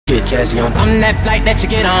Jazzy on. I'm that flight that you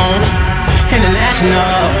get on, international.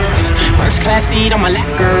 First class seat on my lap,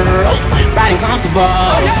 girl, riding comfortable.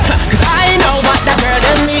 Cause I know what that girl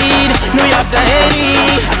does need. New York to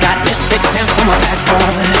Haiti, I got lipstick stamps on my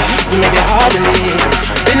passport. You make it hard to live.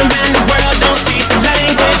 Been around the world, don't speak the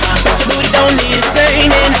language, but your booty don't need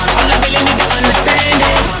explaining. All I really need to understand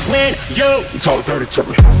is when you talk dirty to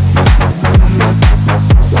me.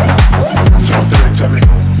 Talk dirty to me.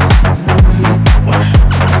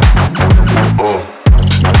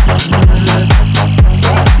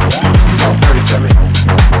 Talk dirty to me.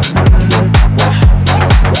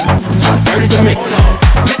 Talk dirty to me.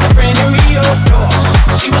 Met your friend in Rio,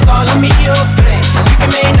 she was all on me, you can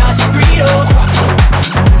make now she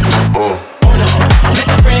Met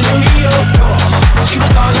your friend in Rio, she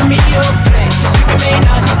was all on me, you can make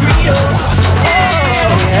now she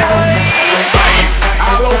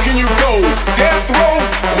How low can you go? Death row?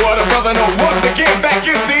 What a brother know. Once again, back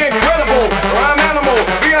is the incredible rhyme animal,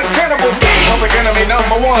 the uncannibal. Public enemy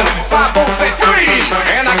number one, 506 freeze.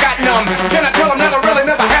 And I got numb. Can I tell them that I really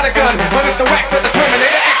never had a gun? But it's the wax that the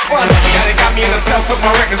Terminator X1. And it got me in the cell, cause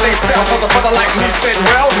my records they sell. Cause a brother like me said,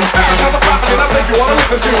 well, Farrakhan's a prophet and I think you wanna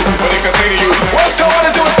listen to. But he can say to you, what you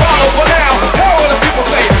wanna do is follow. For now, hell what the people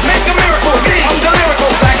say. Make a miracle, see, I'm the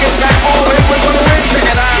lyrical. Back and back, all in, we're gonna win. Check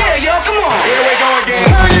it out. Yeah, yo, come on. Here we go again.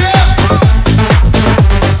 Turn it up.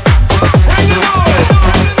 Bring the noise.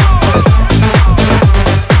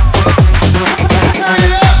 Turn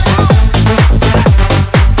it up.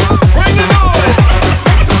 Bring the noise.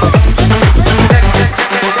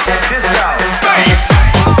 Bass.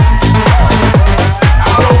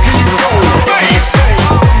 How low can you go? Bass.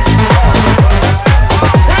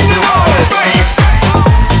 Bring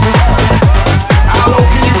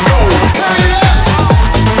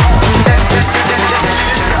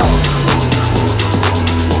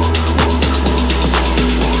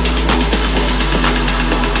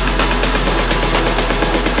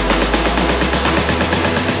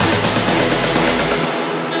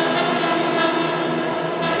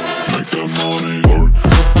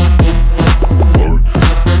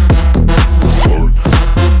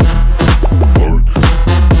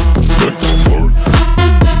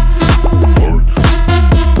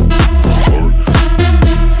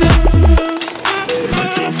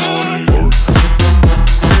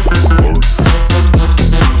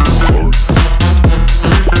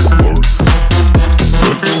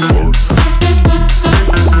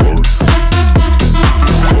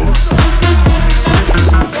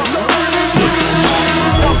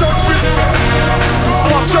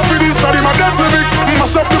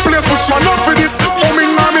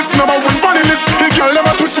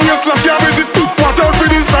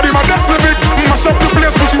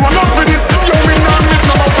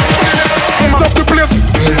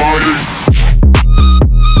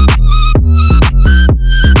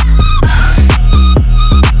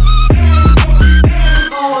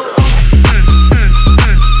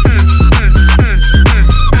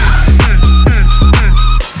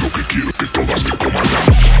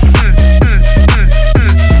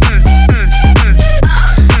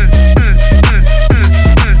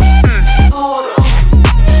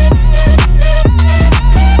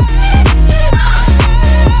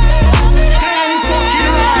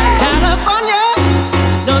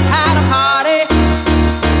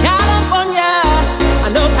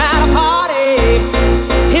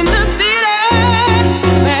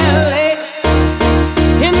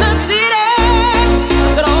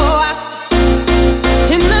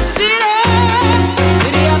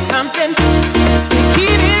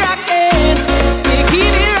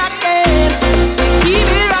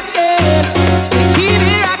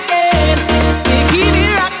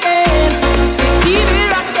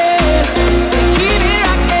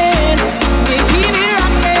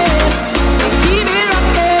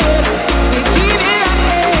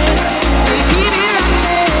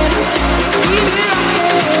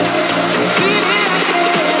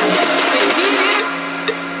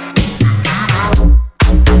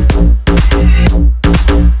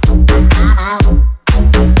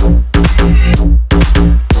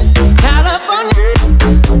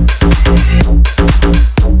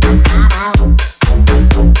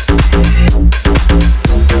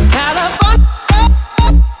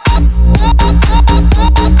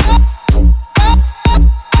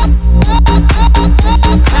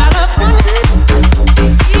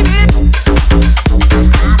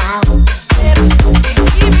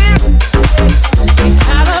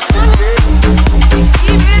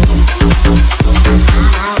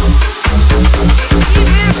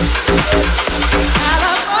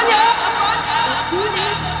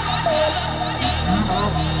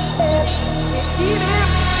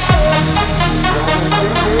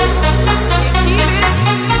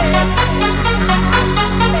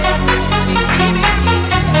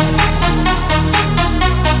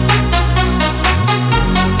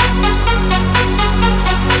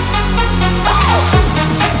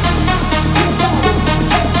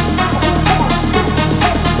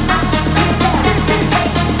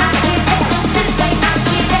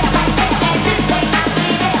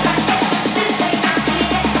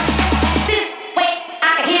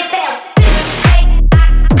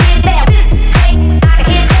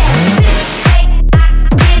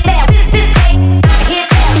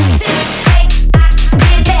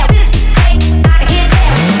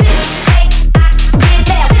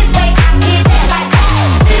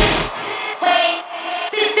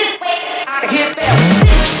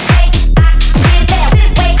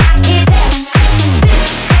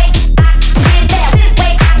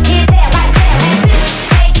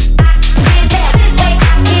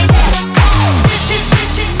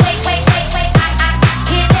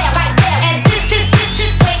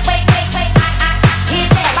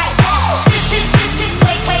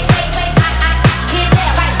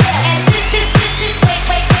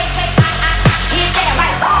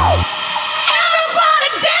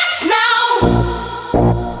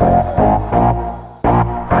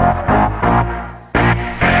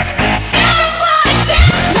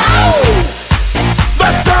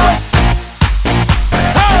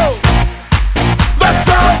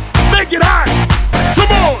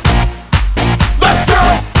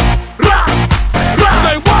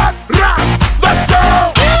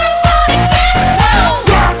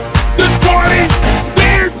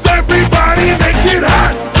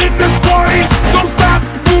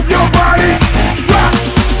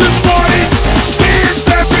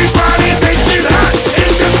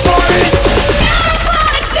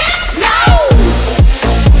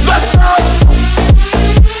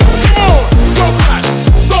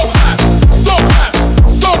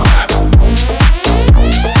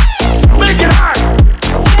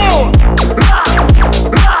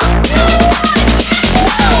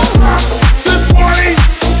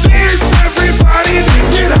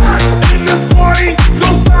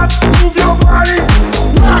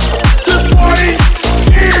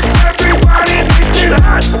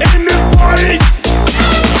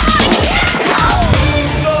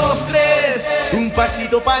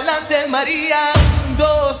pasito para adelante, María. 1,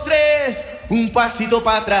 2, 3, un pasito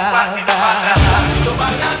para atrás. Un pasito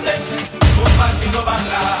para adelante, un pasito para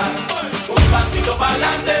atrás. Un pasito para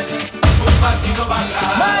adelante, un pasito para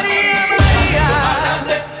atrás. María, María.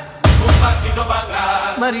 Un pasito para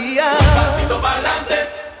atrás. María. Un pasito para adelante,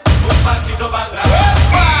 un pasito para atrás.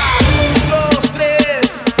 1, 2,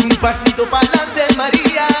 3, un pasito para adelante,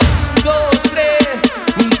 María. 1, 2, 3,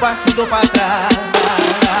 un pasito para atrás.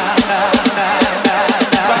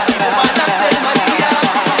 Un pasito para adelante, María.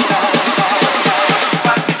 Un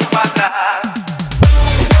pasito para atrás.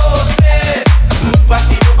 1, 2, 3, un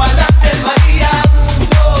pasito para adelante, María. 1,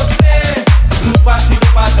 2, 3, un pasito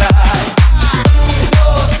para atrás. 1,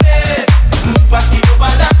 2, 3, un pasito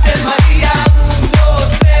para adelante, María. 1, 2,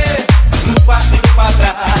 3, un pasito para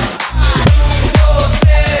atrás. 1, 2,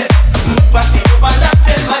 3, un pasito para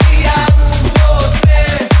adelante, María. 1, 2,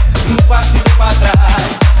 3, un pasito para atrás.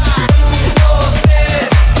 1, 2, 3,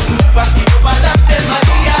 un pasito para adelante,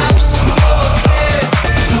 María. 1, 2, 3,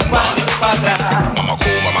 un pasito para atrás. Mama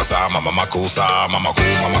cool, mama sa, mama makossa, mama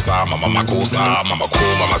cool, mama sa, mama makossa, mama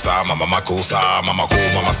cool, mama sa, mama makossa, mama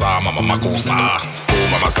cool, mama sa, mama makossa, cool,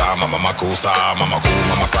 mama sa, mama makossa, mama cool,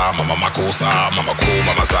 mama sa, mama makossa, mama cool,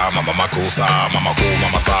 mama sa, mama makossa, mama cool,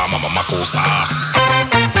 mama sa, mama makossa.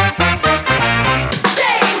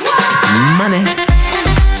 Money.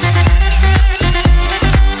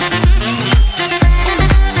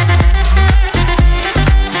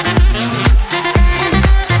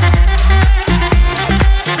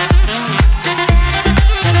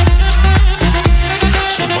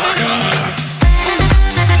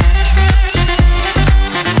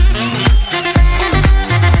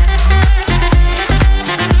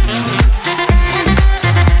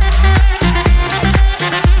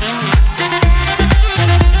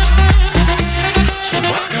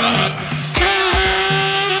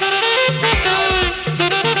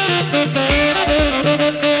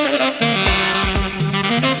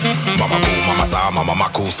 Mama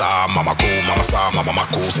makossa, mama cool, mama sa, mama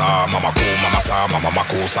makossa, mama cool, mama sa, mama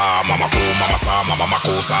makossa, mama cool, mama sa, mama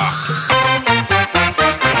makossa.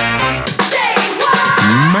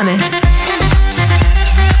 Money.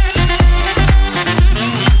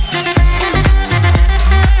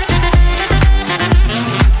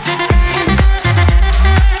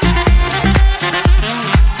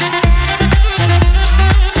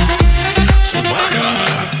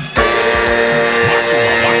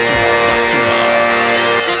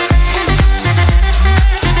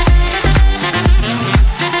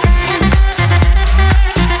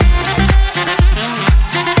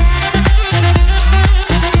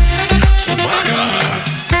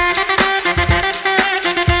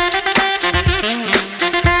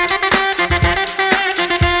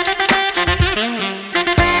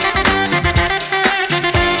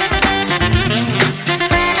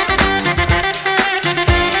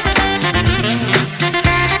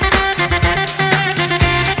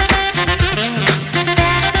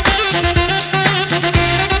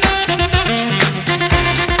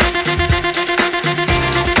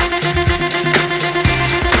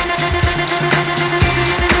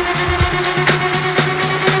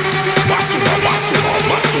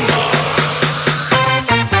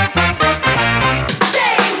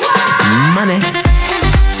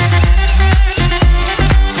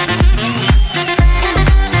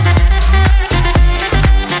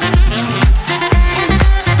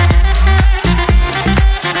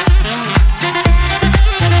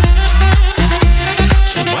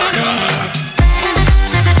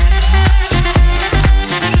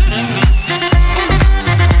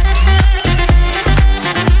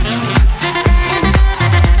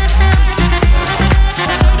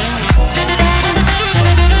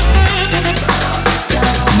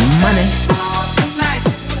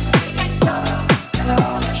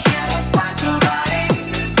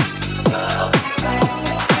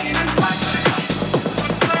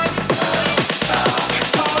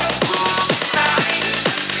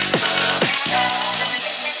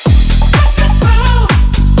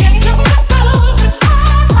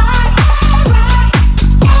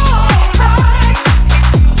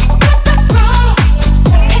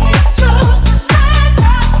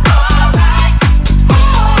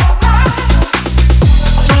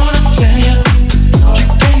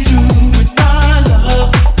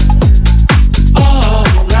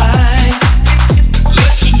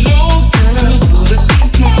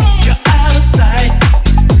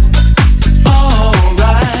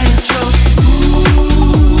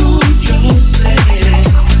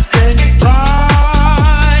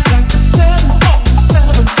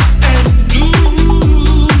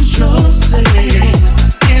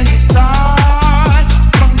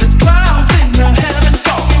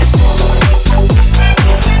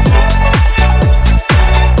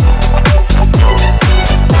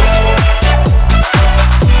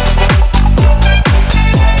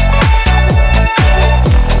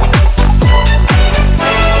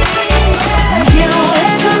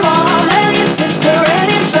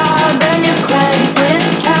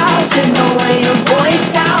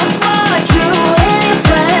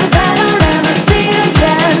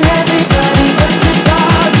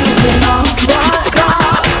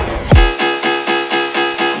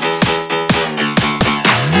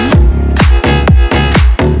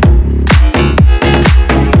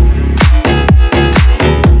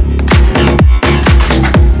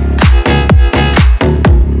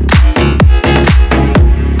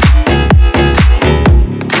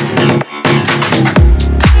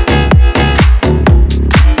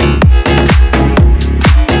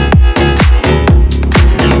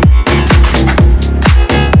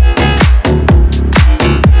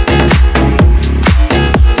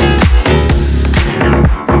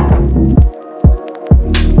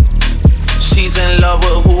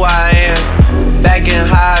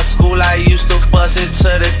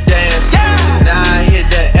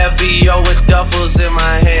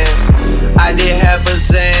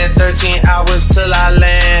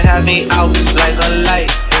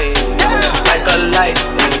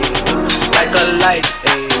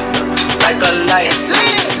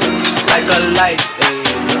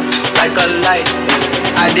 light.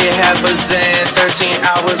 I did half a Zen, 13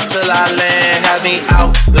 hours till I land. Had me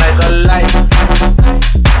out like a light.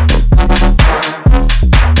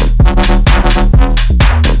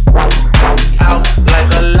 Out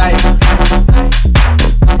like a light.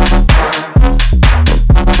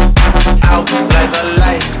 Out like a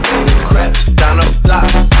light. Crept down the block,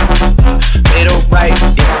 made a right,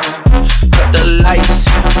 yeah. Cut the lights,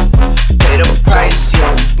 pay the price,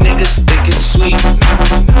 yeah. Niggas think it's sweet,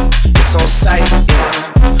 it's on sight, yeah.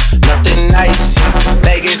 Nothing nice, yeah.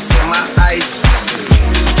 Vegas in my ice,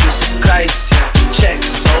 Jesus Christ, yeah.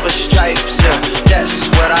 Checks over stripes, yeah. That's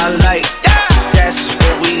what I like, that's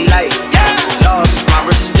what we like. Lost my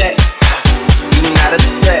respect, you not a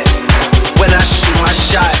threat. When I shoot my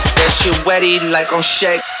shot, that shit wetty like on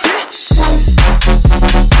Shaq.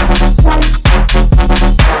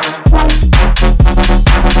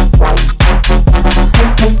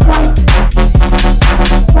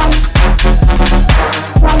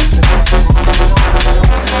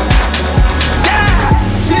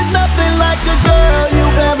 She's nothing like a girl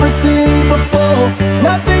you've ever seen before.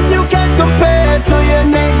 Nothing you can compare to your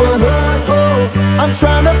neighborhood. Oh, I'm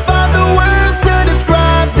trying to find the words to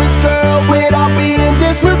describe this girl without being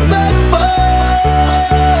disrespectful.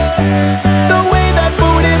 The way that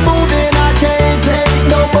booty moving, I can't take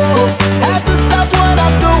no more. Have to stop what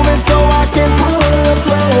I'm doing so I can pull her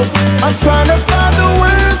close. I'm trying to find the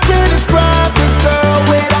words to describe this girl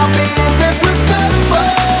without being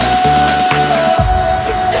disrespectful.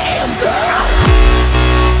 Damn girl.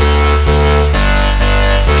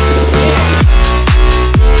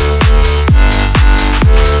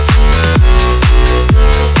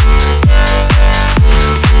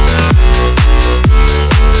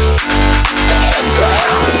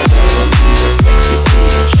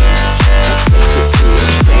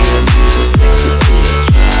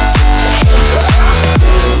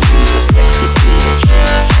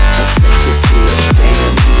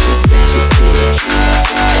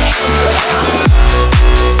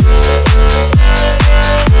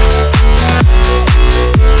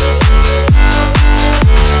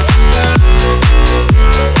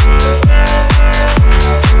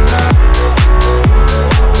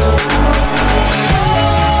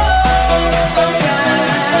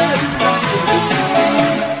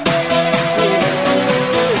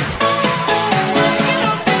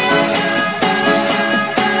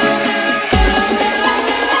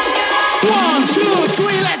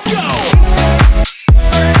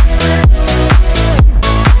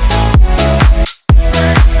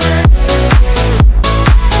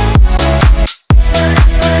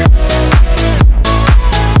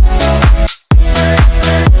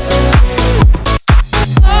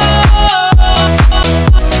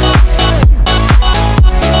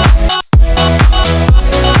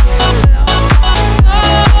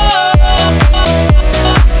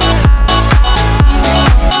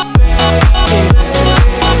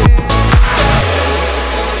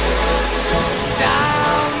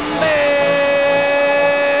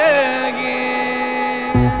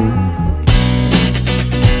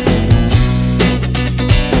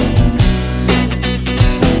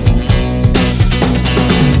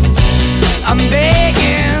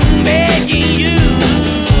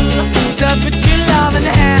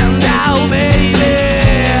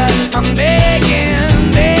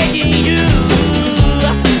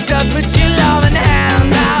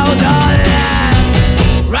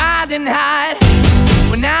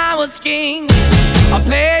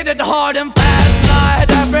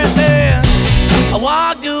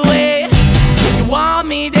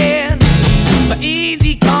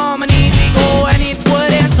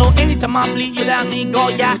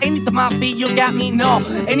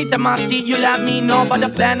 Anytime I see you, let me know. But the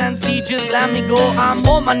plan and see, just let me go. I'm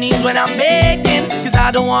on my knees when I'm begging, cause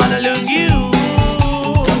I don't wanna lose you.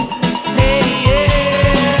 Hey,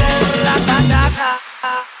 yeah, la, la, la, la.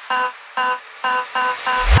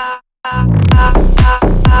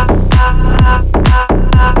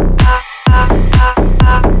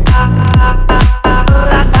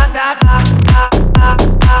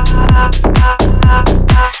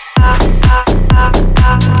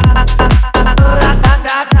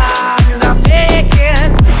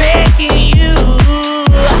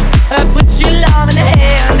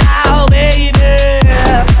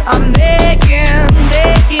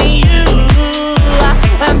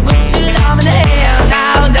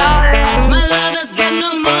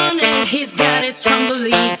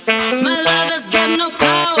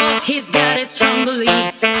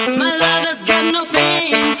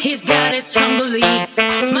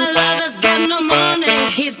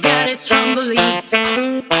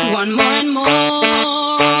 Want more and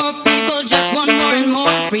more, people just want more and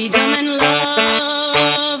more freedom and love.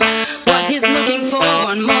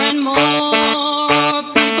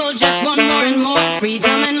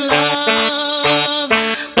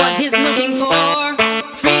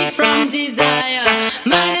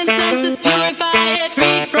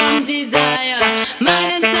 from desire.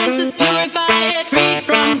 Mind and senses purify it, freed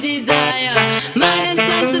from desire. Mind and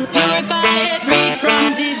senses purify it, freed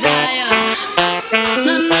from desire.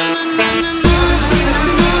 Na, na, na, na, na, na.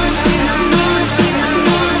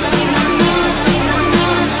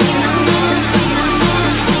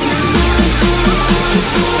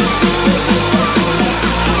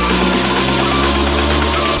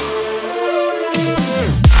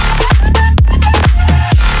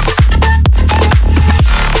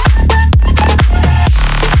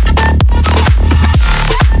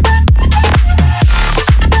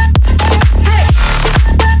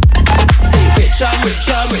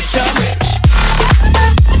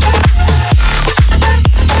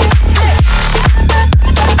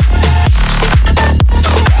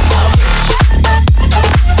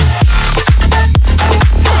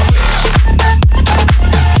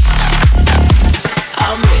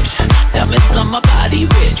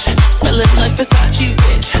 Versace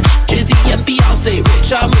rich, Jizzy and Beyonce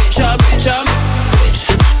rich. I'm rich, I'm rich, I'm rich.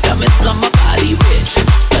 Diamonds on my body rich,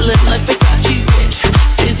 smelling like Versace rich,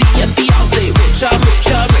 Jizzy and Beyonce rich. I'm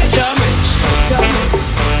rich, I'm rich, I'm rich.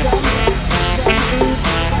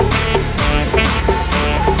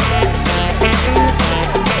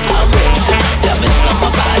 I'm rich, diamonds on my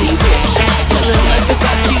body rich, smelling like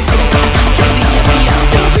Versace rich, Jizzy and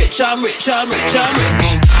Beyonce rich. I'm rich, I'm rich, I'm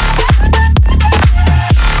rich.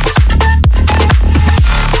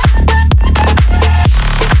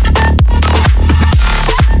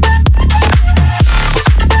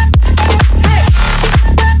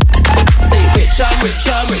 I'm rich,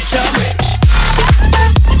 I'm rich, I'm rich.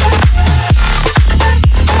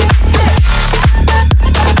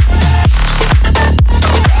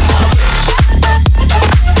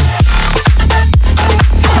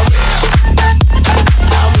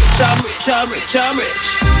 I'm rich, I'm rich.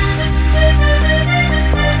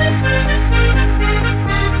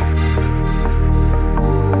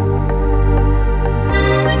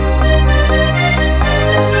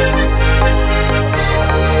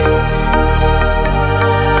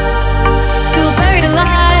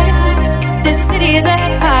 This city is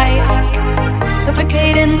airtight,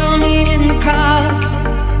 suffocating, lonely in the crowd.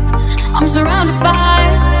 I'm surrounded by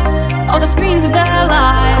all the screams of their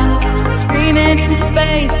lives, screaming into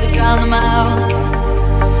space to drown them out.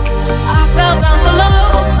 I fell down so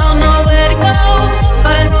low, don't know where to go,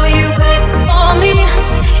 but I know you wait for me,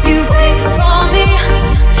 you wait for me.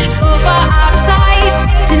 So far out of sight,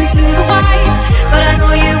 into the white, but I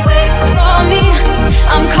know you wait for me.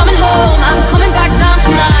 I'm coming home, I'm coming back down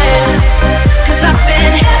tonight. I've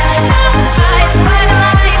been hypnotized by the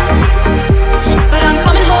lights, but I'm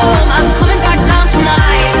coming home, I'm coming back down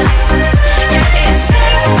tonight. Yeah, it's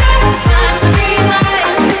taken time to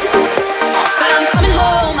realize, but I'm coming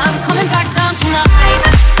home, I'm coming back down tonight.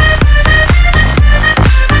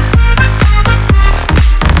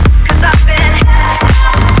 'Cause I've been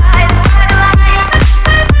hypnotized by the lights.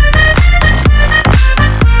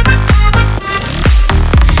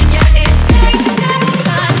 Yeah, it's taken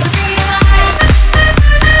time to realize.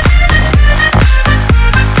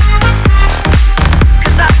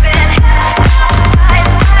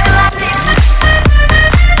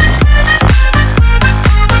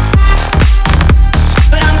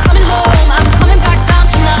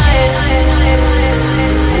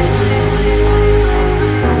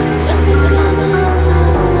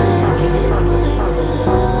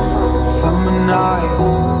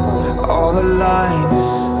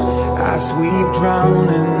 Drown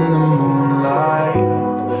in the moonlight,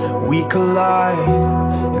 we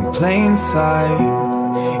collide in plain sight.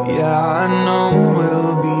 Yeah, I know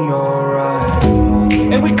we'll be alright.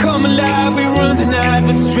 And we come alive, we run the night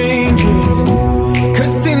with strangers,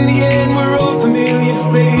 'cause in the end we're all familiar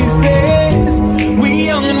faces. We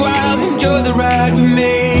young and wild, enjoy the ride, we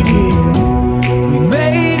made it, we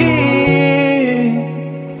made it.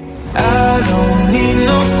 I don't need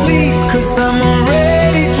no sleep, 'cause I'm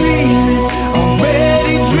already dreaming,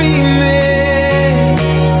 already dreaming.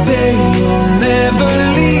 Say you'll never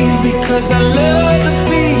leave, because I love the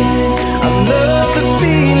feeling, I love the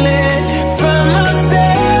feeling. Find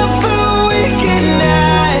myself awake at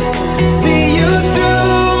night, see you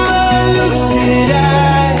through my lucid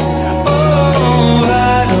eyes. Oh,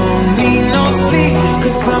 I don't need no sleep,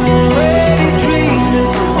 'cause I'm already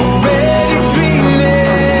dreaming, already dreaming.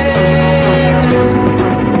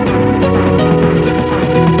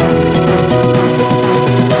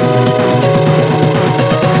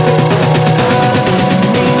 I don't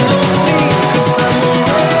need no sleep, 'cause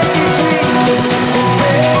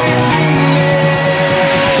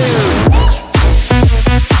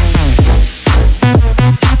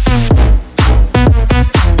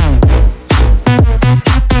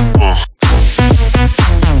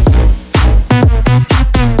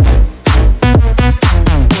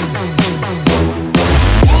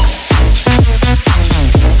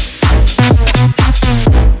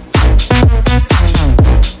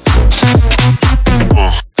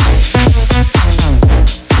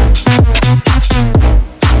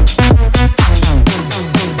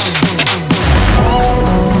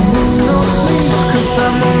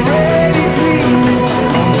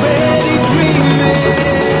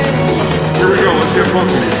You're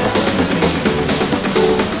bumping it.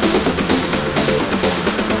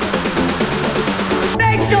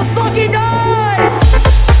 Make some fucking noise!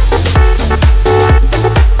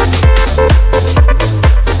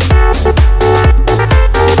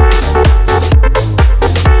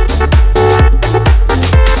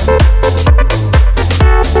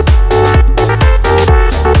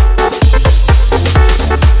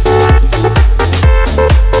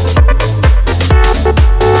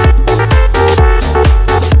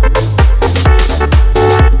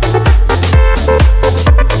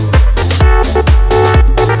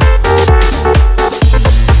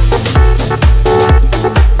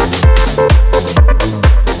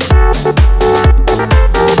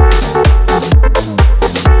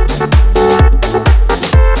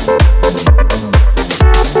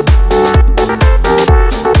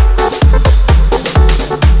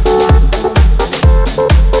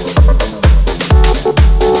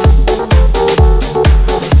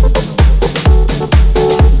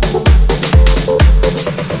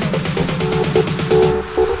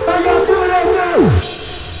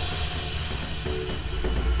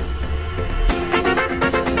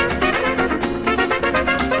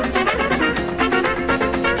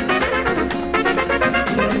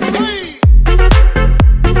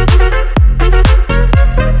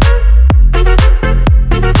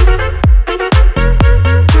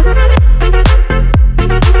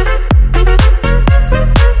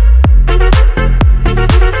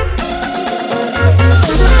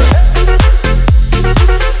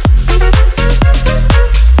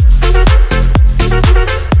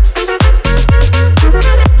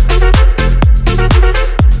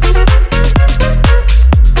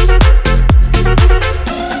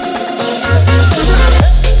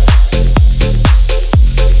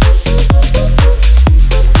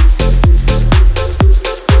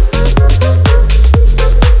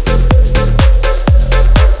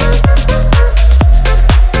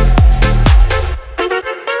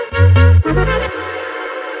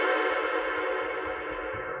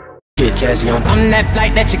 I'm that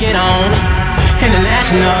flight that you get on,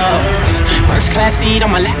 international. First class seat on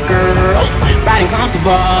my lap, girl, riding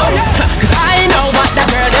comfortable. Cause I know what that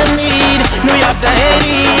girl does need. New York to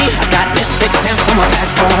Haiti, I got lipstick stamps on my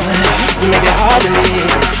passport. You make it hard to live.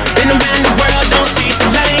 Been around the world, don't speak the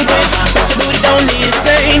language, but your booty don't need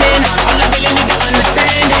explaining. All I really need to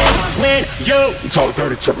understand is when you talk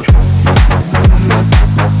dirty to me.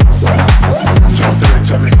 Talk dirty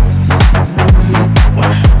to me.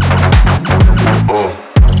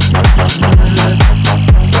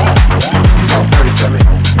 Talk dirty to me.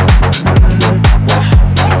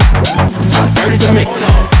 Talk dirty to me.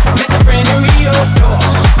 Met a friend in Rio,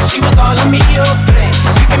 she was all on me, we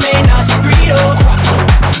can make now she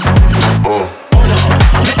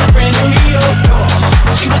Met a friend in Rio,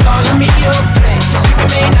 she was all on me, we can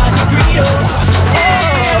make now she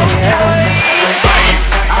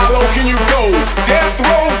How low can you go? Death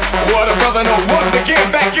row? What a brother know. Once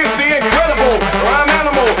again, back is the incredible rhyme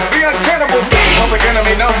animal, the uncannibal. Public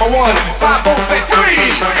enemy number one. 5 volts said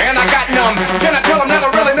freeze, and I got numb. Can I tell them that I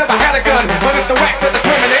really never had a gun? But it's the wax that the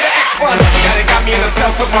Terminator X1. And it got me in the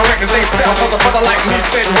cell, cause my records ain't sell. Cause a brother like me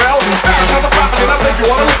said, well, Farrakhan's a prophet that I think you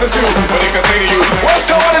wanna listen to. But he can say to you, what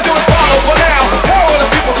you wanna do is follow. For now, hear what the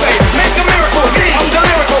people say. Make a miracle. I'm the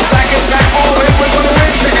lyrical. Back and back, all in, we're gonna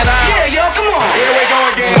win. Check it out. Yeah, yo, come on. Here we go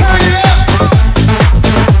again.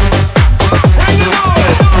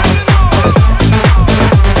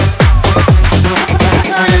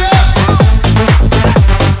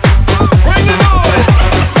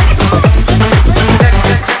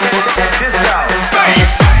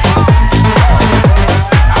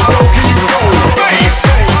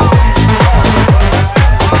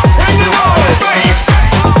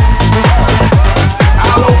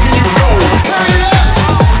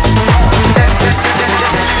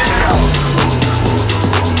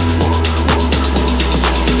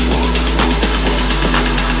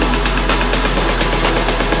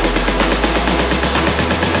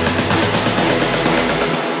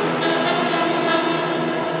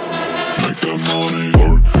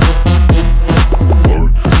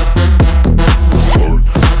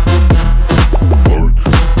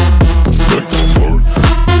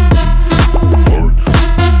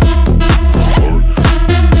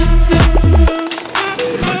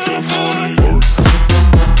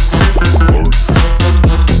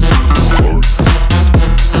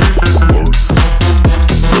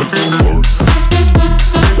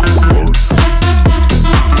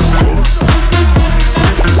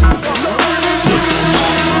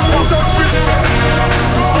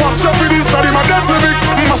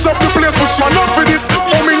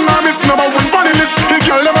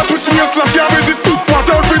 Push me a slap, can't resist. Swat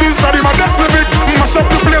out for this, sorry, my best limit. Mash up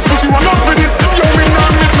the place, but you are not for this. Yo, me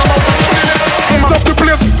not miss, no more. Mash up the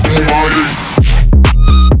place.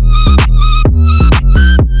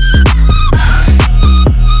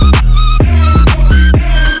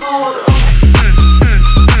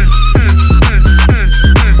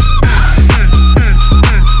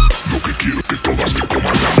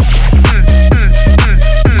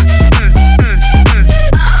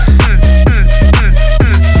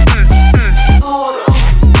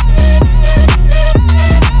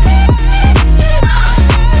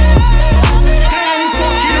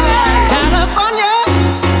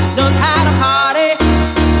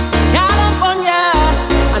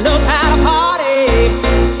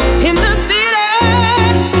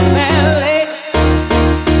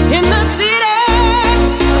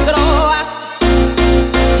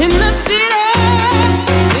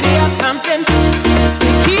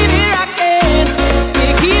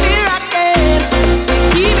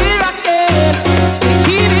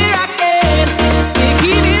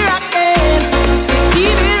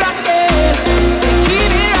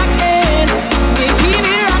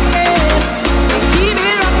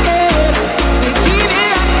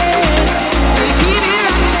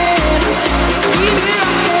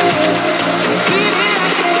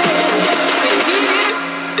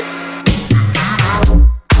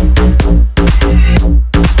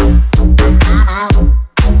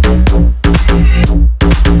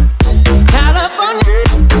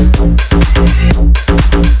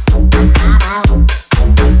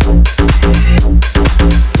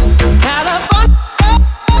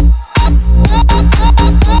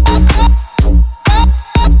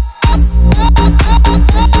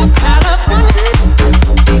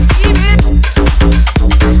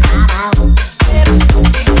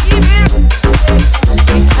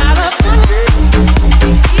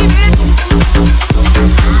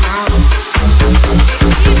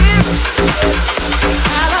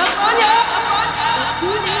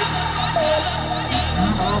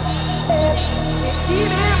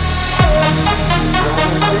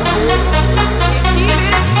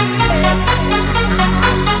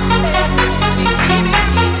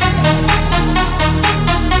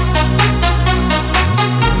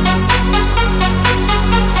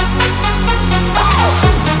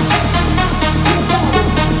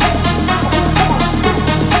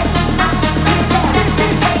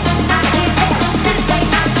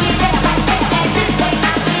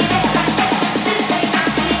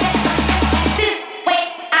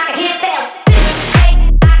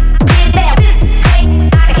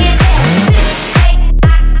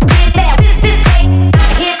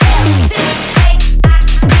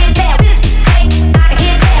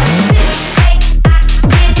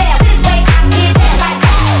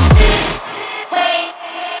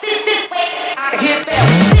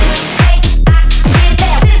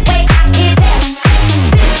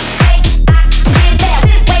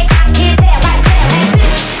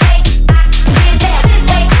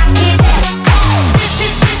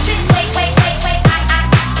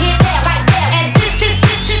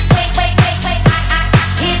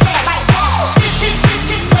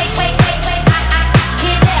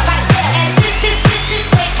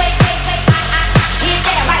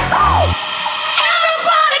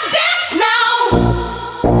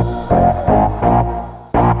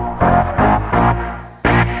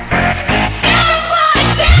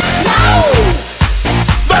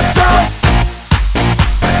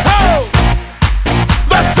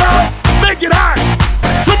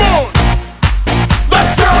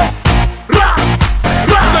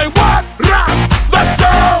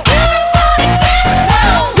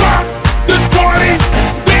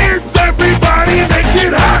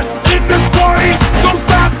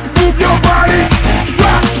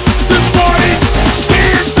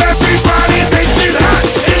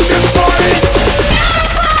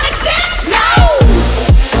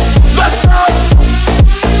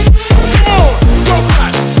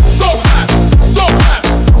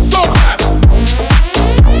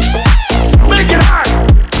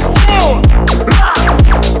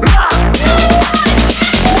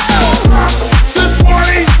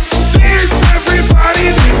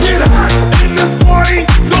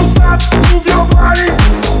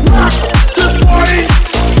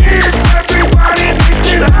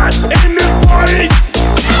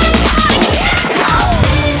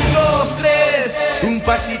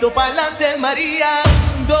 María,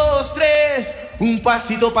 1, 2, 3, un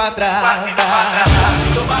pasito para atrás. Un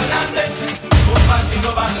pasito para adelante, un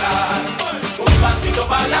pasito para atrás. Un pasito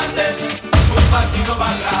para adelante, un pasito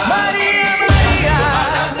para atrás. María, María.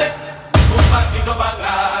 Un pasito para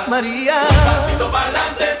atrás. María. Un pasito para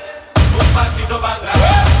adelante, un pasito para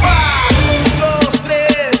atrás.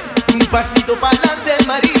 pasito para adelante,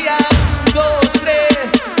 María. 1, 2, 3,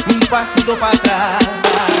 un pasito para atrás. Un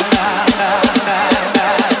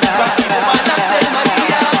pasito para adelante,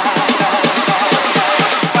 María.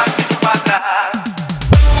 Un pasito para atrás.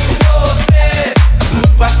 1, 2, 3, un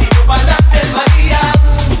pasito para adelante, María.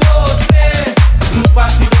 1, 2, 3, un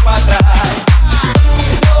pasito para atrás.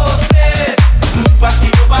 1, 2, 3, un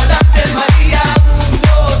pasito para adelante, María. 1,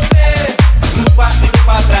 2, 3, un pasito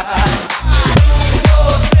para atrás. 1,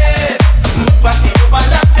 2, 3, un pasito para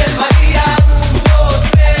adelante, María. 1, 2,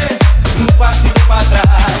 3, un pasito para atrás.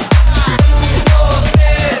 1, 2,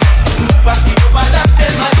 3, un pasito para adelante,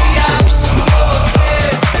 María. 1, 2,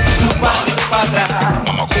 3, un pasito para atrás.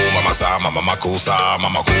 Mama cool, mama sa, mama makossa,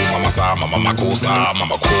 mama cool, mama sa, mama makossa,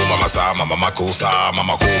 mama cool, mama sa, mama makossa,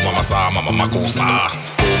 mama cool, mama sa, mama makossa.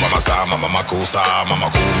 Cool, mama sa, mama makossa, mama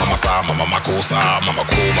cool, mama sa, mama makossa, mama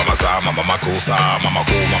cool, mama sa, mama makossa, mama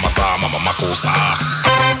cool, mama sa, mama makossa.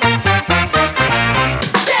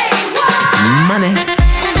 Money.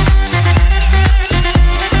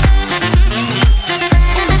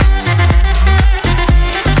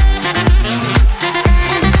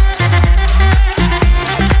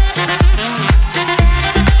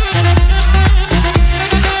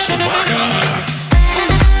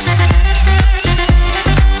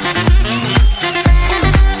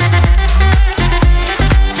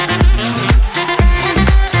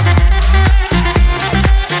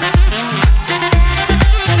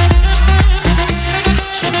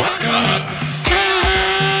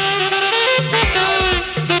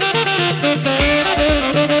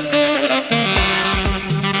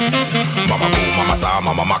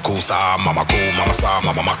 Mama makossa, mama cool, mama sa,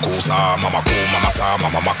 mama makossa, mama cool, mama sa,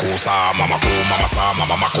 mama makossa, mama cool, mama sa,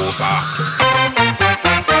 mama makossa.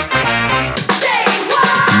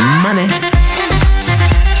 Money.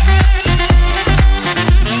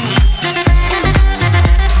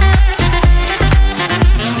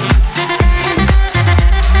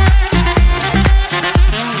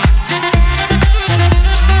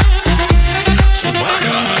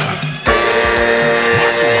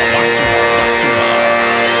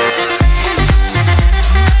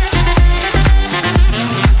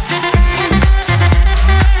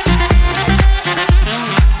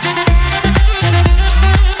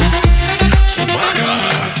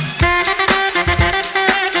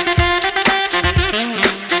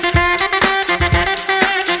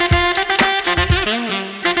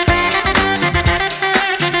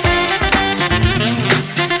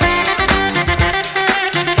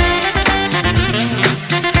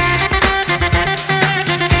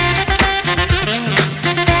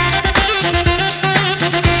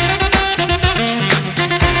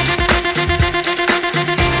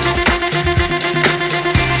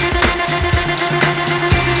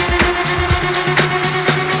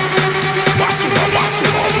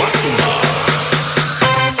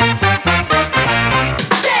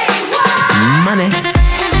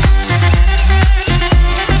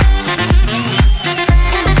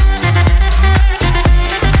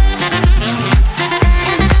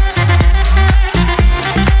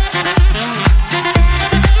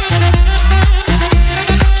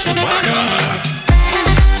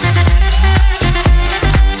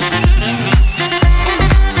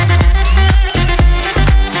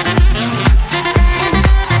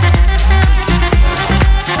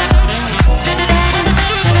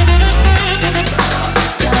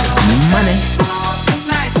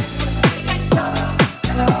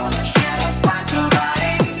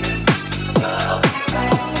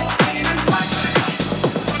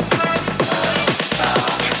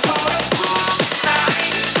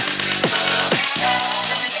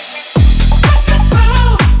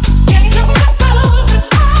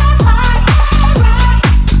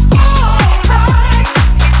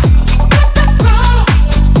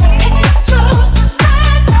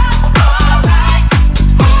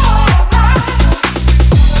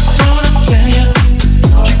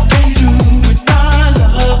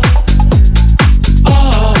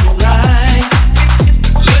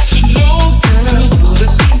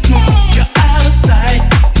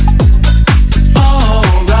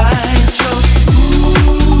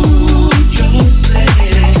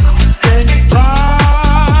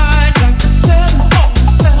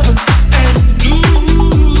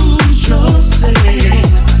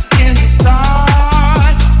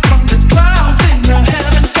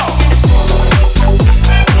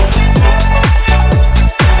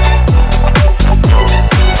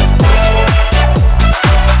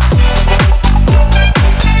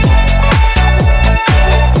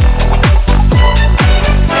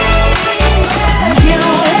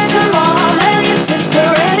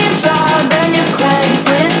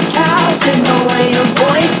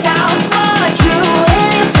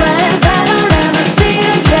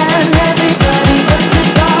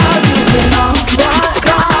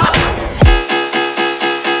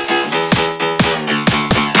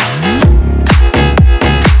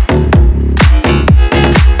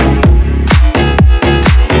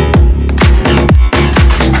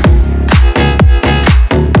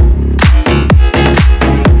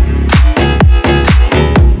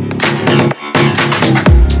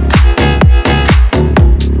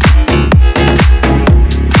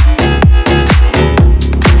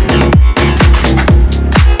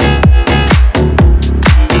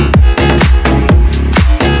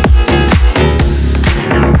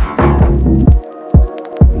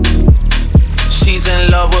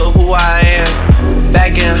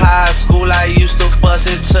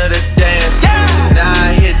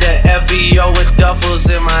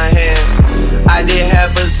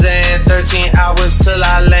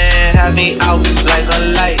 me out like a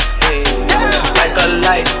light, ay, like a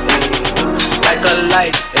light, ay, like a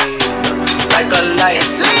light, ay, like a light,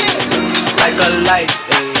 like a light,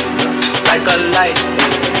 ay, like a light.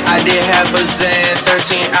 I did half a Zen,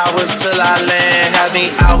 13 hours till I land. Had me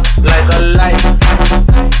out like a light.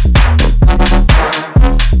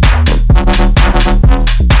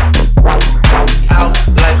 Out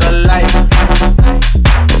like a light.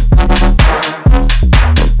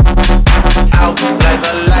 Out like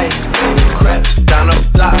a light. Crept down a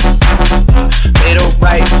block, made a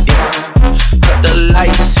right, yeah. Cut the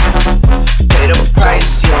lights, pay the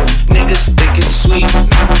price, yeah. Niggas think it's sweet,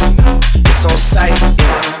 it's on sight,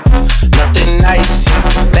 yeah. Nothing nice,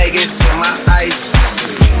 yeah. Vegas in my ice,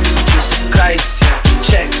 Jesus Christ, yeah.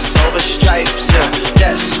 Checks over stripes, yeah.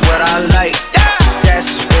 That's what I like,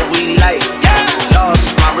 that's what we like.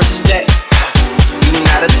 Lost my respect, you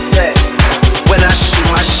not a threat. When I shoot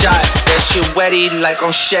my shot, that shit wetty like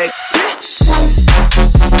on Shaq.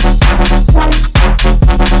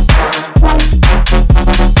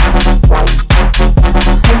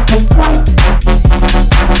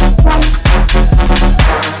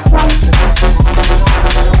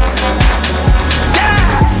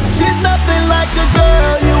 She's nothing like a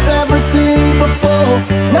girl you've ever seen before.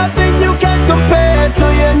 Nothing you can compare to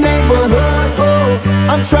your neighborhood. Oh,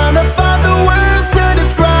 I'm trying to find the words to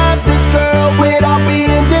describe this girl without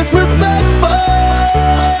being disrespectful.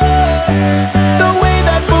 The way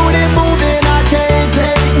that booty moving, I can't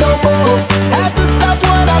take no more. Have to stop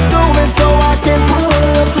what I'm doing so I can pull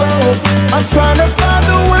her close. I'm trying to find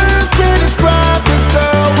the words to describe this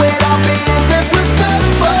girl without being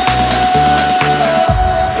disrespectful.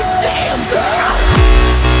 Damn girl.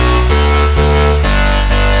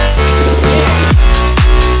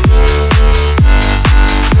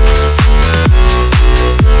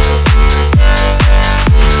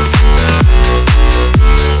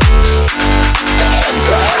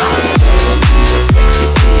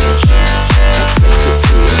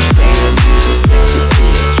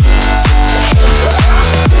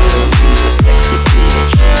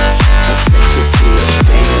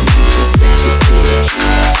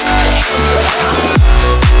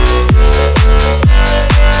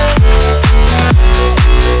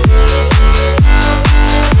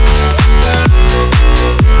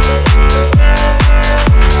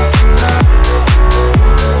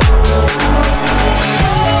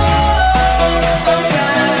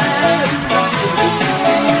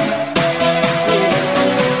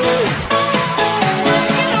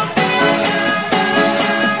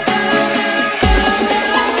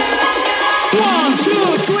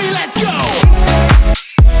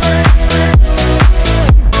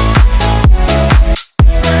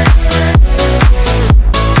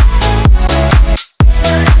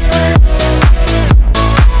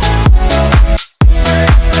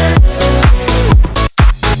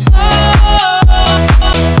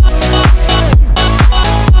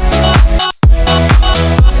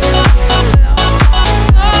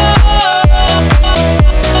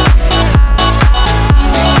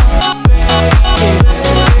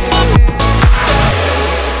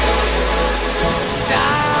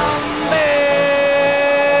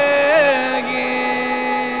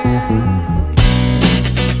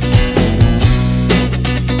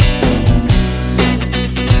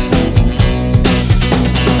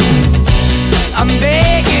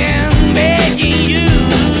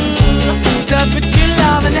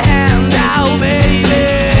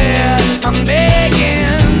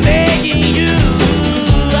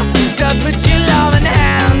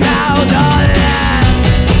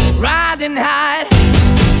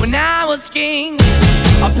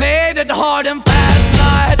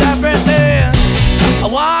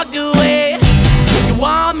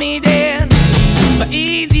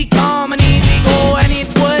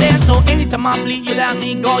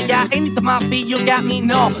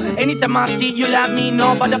 Anytime I see you, let me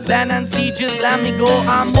know about the plan and see, just let me go.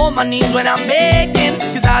 I'm on my knees when I'm begging,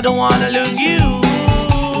 cause I don't wanna lose you.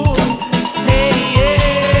 Hey,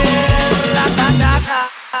 yeah, la da da da.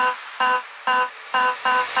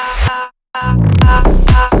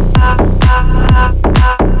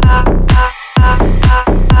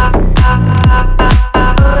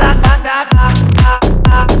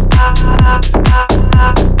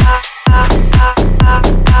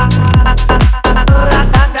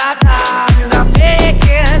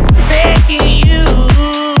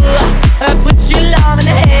 Put your love in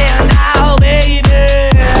the hand now, baby.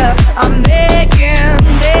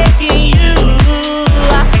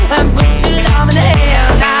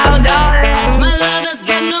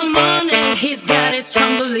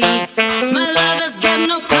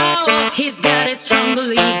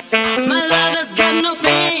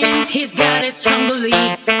 got his strong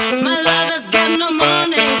beliefs. My lover's got no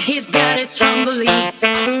money, he's got his strong beliefs.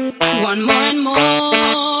 Want more and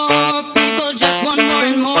more, people just want more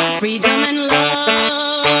and more. Freedom and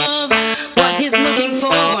love, what he's looking for.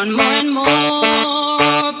 Want more and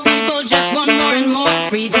more, people just want more and more.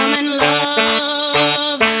 Freedom and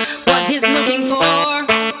love, what he's looking for.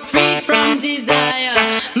 Freed from desire,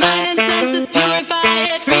 mind and senses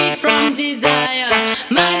purified. Freed from desire,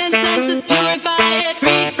 mind and senses purified.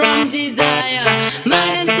 Freed from desire,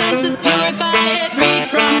 mind and senses purified. Freed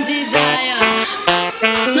from desire.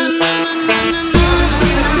 Na na na na na na.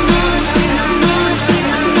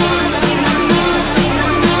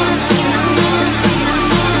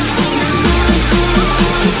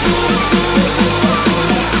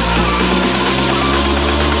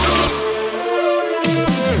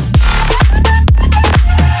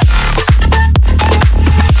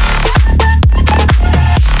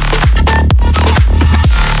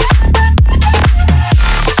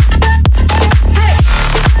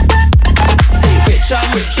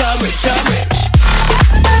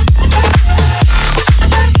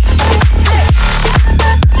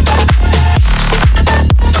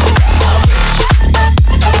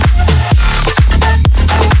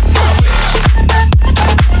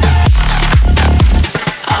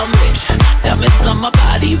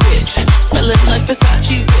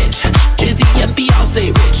 Versace rich, Jizzy and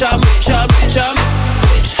Beyonce rich. I'm rich, I'm rich, I'm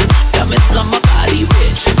rich. Diamonds on my body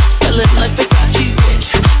rich, smelling like Versace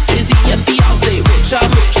rich, Jizzy and Beyonce rich.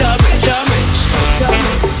 I'm rich, I'm rich, I'm rich.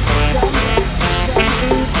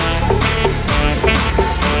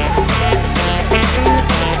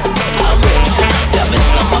 I'm rich,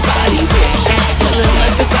 diamonds on my body rich, smelling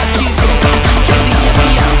like Versace rich, Jizzy and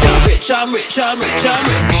Beyonce rich. I'm rich, I'm rich, I'm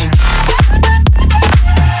rich.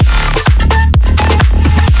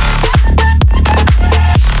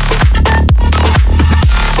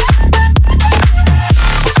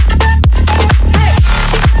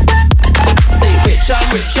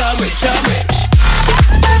 I'm rich, I'm rich, I'm rich.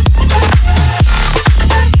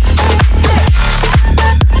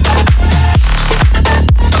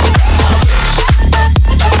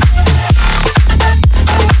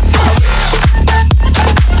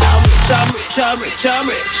 I'm rich, I'm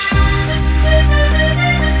rich.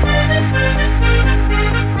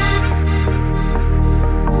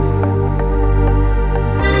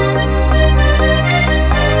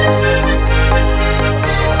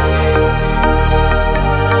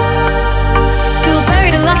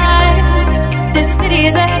 This city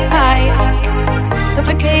is airtight,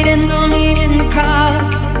 suffocating, lonely in the crowd.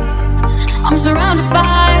 I'm surrounded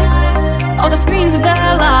by all the screams of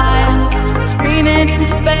their lives, screaming into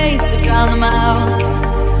space to drown them out.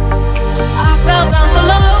 I fell down so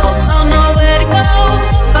low, don't know where to go,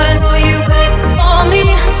 but I know you wait for me,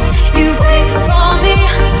 you wait for me.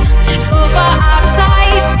 So far out of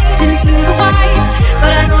sight, into the white,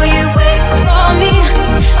 but I know you wait for me.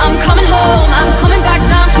 I'm coming home, I'm coming back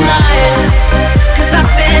down tonight. I've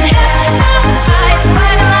been hypnotized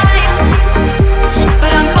by the lights,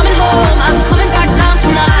 but I'm coming home, I'm coming back down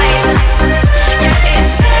tonight. Yeah,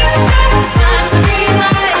 it's taken time to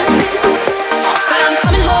realize, but I'm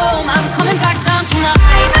coming home, I'm coming back down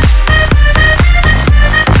tonight.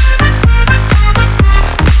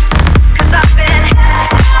 'Cause I've been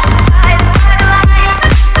hypnotized by the lights.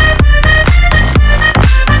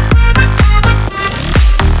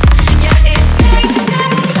 Yeah, it's taken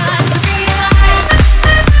time to realize.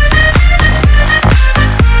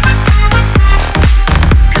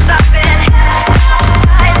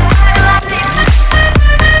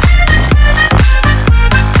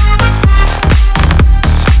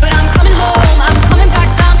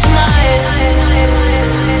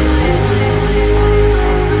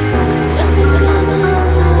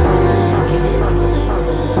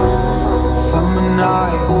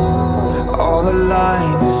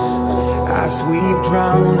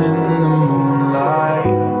 Drown in the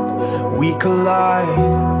moonlight, we collide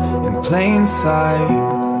in plain sight.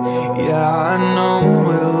 Yeah, I know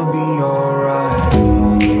we'll be alright.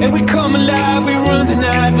 And we come alive, we run the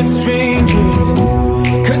night with strangers,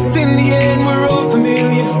 'cause in the end we're all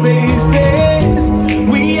familiar faces.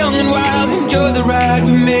 We young and wild, enjoy the ride,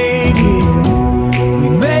 we made it, we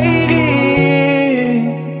made it.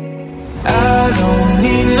 I don't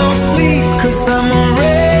need no sleep, 'cause I'm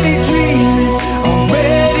already dreaming.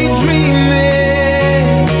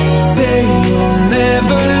 Say you'll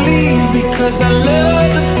never leave, because I love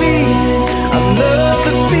the feeling, I love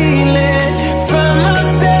the feeling. Find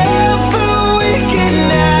myself awake at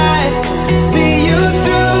night, see you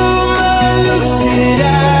through my lucid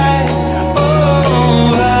eyes.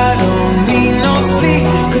 Oh, I don't need no sleep,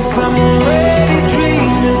 'cause I'm already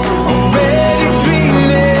dreaming.